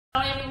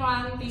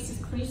everyone, this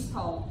is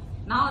Crystal.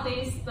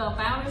 Nowadays, the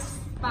virus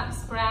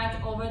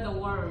spread over the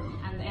world,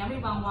 and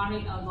everyone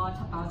worry a lot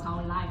about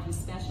our life,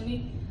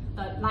 especially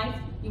the life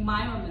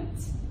environment.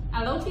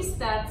 I noticed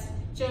that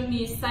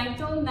Germany's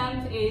cycle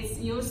lamp is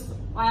used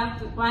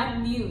while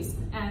news,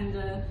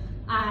 and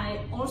I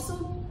also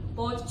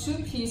bought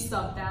 2 pieces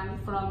of them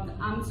from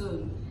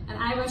Amazon,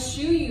 and I will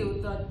show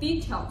you the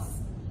details.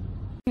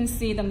 You can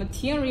see the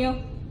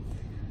material.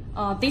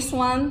 This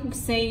one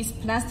says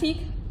plastic,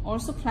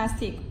 also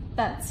plastic,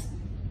 but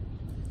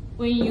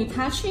when you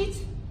touch it,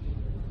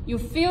 you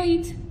feel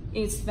it,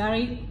 it's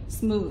very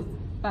smooth,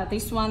 but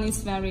this one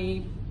is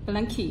very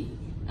blanky,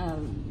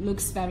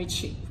 looks very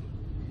cheap.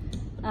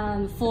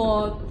 And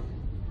for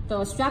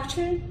the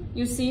structure,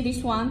 you see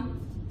this one,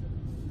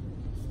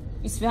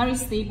 it's very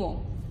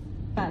stable,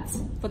 but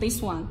for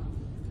this one,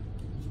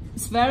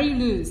 it's very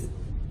loose.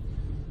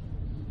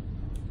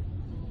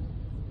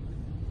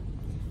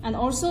 And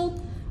also,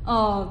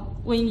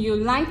 when you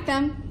light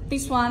them,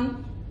 this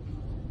one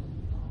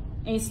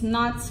is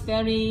not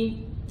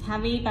very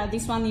heavy, but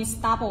this one is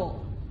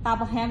double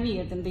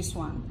heavier than this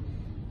one.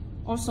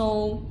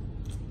 Also,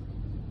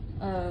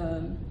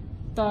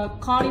 the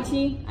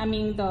quality,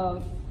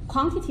 the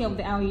quantity of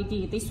the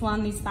LED, this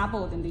one is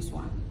double than this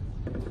one.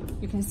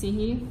 You can see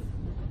here.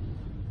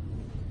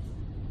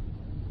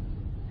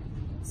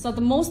 So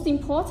the most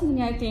important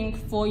thing I think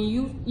for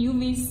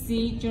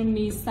UVC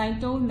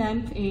germicidal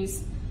lamp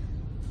is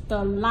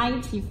the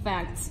light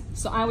effect.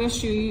 So I will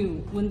show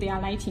you when they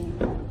are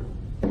lighting.